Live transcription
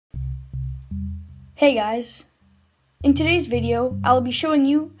Hey guys, in today's video, I'll be showing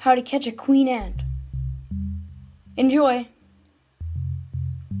you how to catch a queen ant. Enjoy!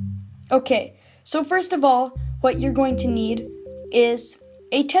 Okay, so first of all, what you're going to need is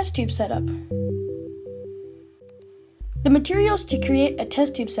a test tube setup. The materials to create a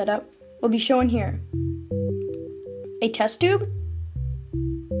test tube setup will be shown here. A test tube,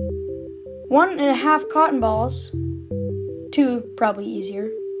 1.5 cotton balls, 2 probably easier.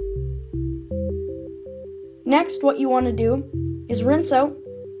 Next, what you want to do is rinse out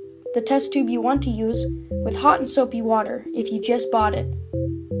the test tube you want to use with hot and soapy water if you just bought it.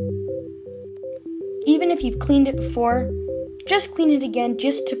 Even if you've cleaned it before, just clean it again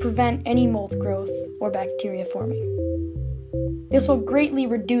just to prevent any mold growth or bacteria forming. This will greatly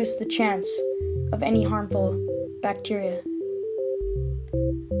reduce the chance of any harmful bacteria.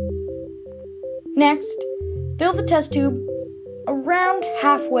 Next, fill the test tube around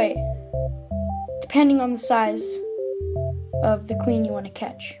halfway, depending on the size of the queen you want to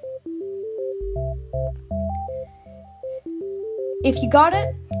catch. If you got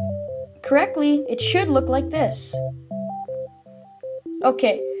it correctly, it should look like this.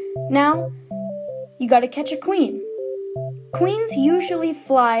 Okay, now you gotta catch a queen. Queens usually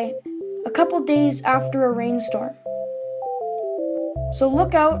fly a couple days after a rainstorm. So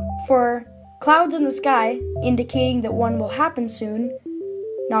look out for clouds in the sky indicating that one will happen soon.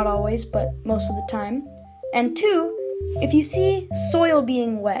 Not always, but most of the time. And 2, if you see soil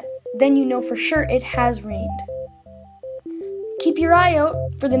being wet, then you know for sure it has rained. Keep your eye out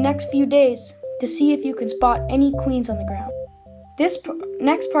for the next few days to see if you can spot any queens on the ground. This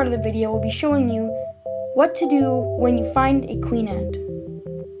next part of the video will be showing you what to do when you find a queen ant.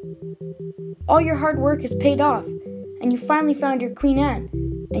 All your hard work is paid off, and you finally found your queen ant,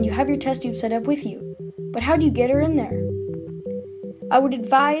 and you have your test tube set up with you. But how do you get her in there? I would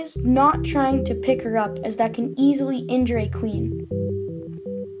advise not trying to pick her up, as that can easily injure a queen.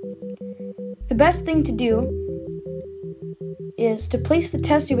 The best thing to do is to place the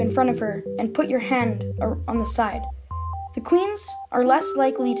test tube in front of her and put your hand on the side. The queens are less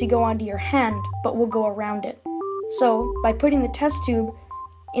likely to go onto your hand, but will go around it. So, by putting the test tube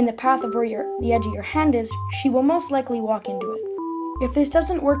in the path of where the edge of your hand is, she will most likely walk into it. If this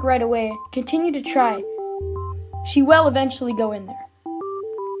doesn't work right away, continue to try. She will eventually go in there.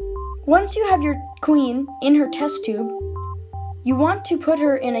 Once you have your queen in her test tube, you want to put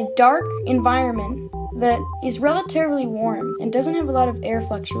her in a dark environment that is relatively warm and doesn't have a lot of air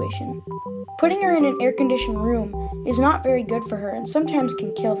fluctuation. Putting her in an air-conditioned room is not very good for her and sometimes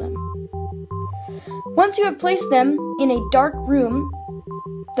can kill them. Once you have placed them in a dark room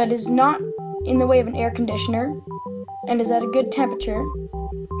that is not in the way of an air conditioner and is at a good temperature,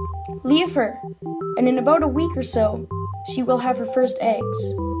 leave her, and in about a week or so, she will have her first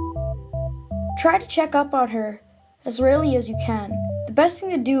eggs. Try to check up on her as rarely as you can. The best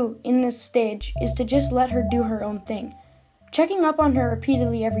thing to do in this stage is to just let her do her own thing. Checking up on her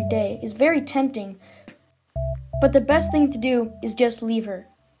repeatedly every day is very tempting, but the best thing to do is just leave her.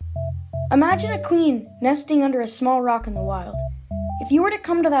 Imagine a queen nesting under a small rock in the wild. If you were to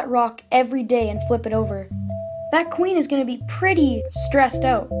come to that rock every day and flip it over, that queen is going to be pretty stressed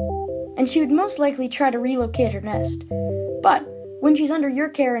out, and she would most likely try to relocate her nest. But when she's under your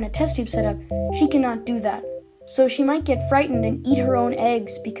care in a test tube setup, she cannot do that. So she might get frightened and eat her own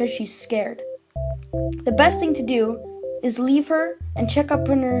eggs because she's scared. The best thing to do is leave her and check up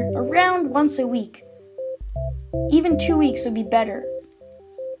on her around once a week. Even 2 weeks would be better.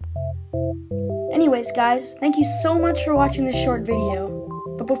 Anyways, guys, thank you so much for watching this short video.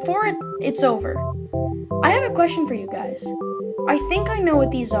 But before it's over, I have a question for you guys. I think I know what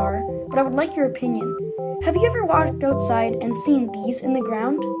these are, but I would like your opinion. Have you ever walked outside and seen these in the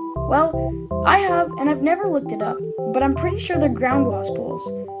ground? Well, I have, and I've never looked it up, but I'm pretty sure they're ground wasp holes.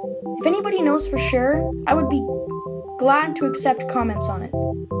 If anybody knows for sure, I would be glad to accept comments on it.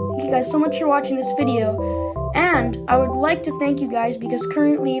 Thank you guys so much for watching this video, and I would like to thank you guys because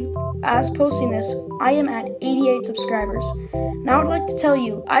currently, as posting this, I am at 88 subscribers. Now I would like to tell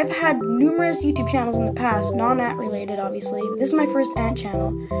you, I've had numerous YouTube channels in the past, non-ant related obviously, but this is my first ant channel,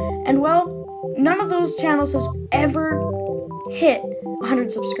 and well, none of those channels has ever hit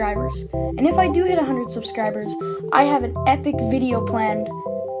 100 subscribers. And if I do hit 100 subscribers, I have an epic video planned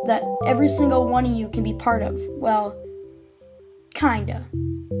that every single one of you can be part of. Well, kinda.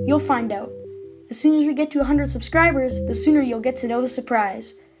 You'll find out. As soon as we get to 100 subscribers, the sooner you'll get to know the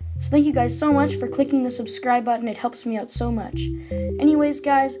surprise. So thank you guys so much for clicking the subscribe button. It helps me out so much. Anyways,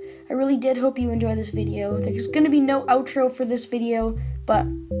 guys, I really did hope you enjoyed this video. There's going to be no outro for this video, but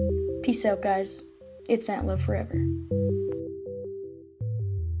peace out, guys. It's Ant Love forever.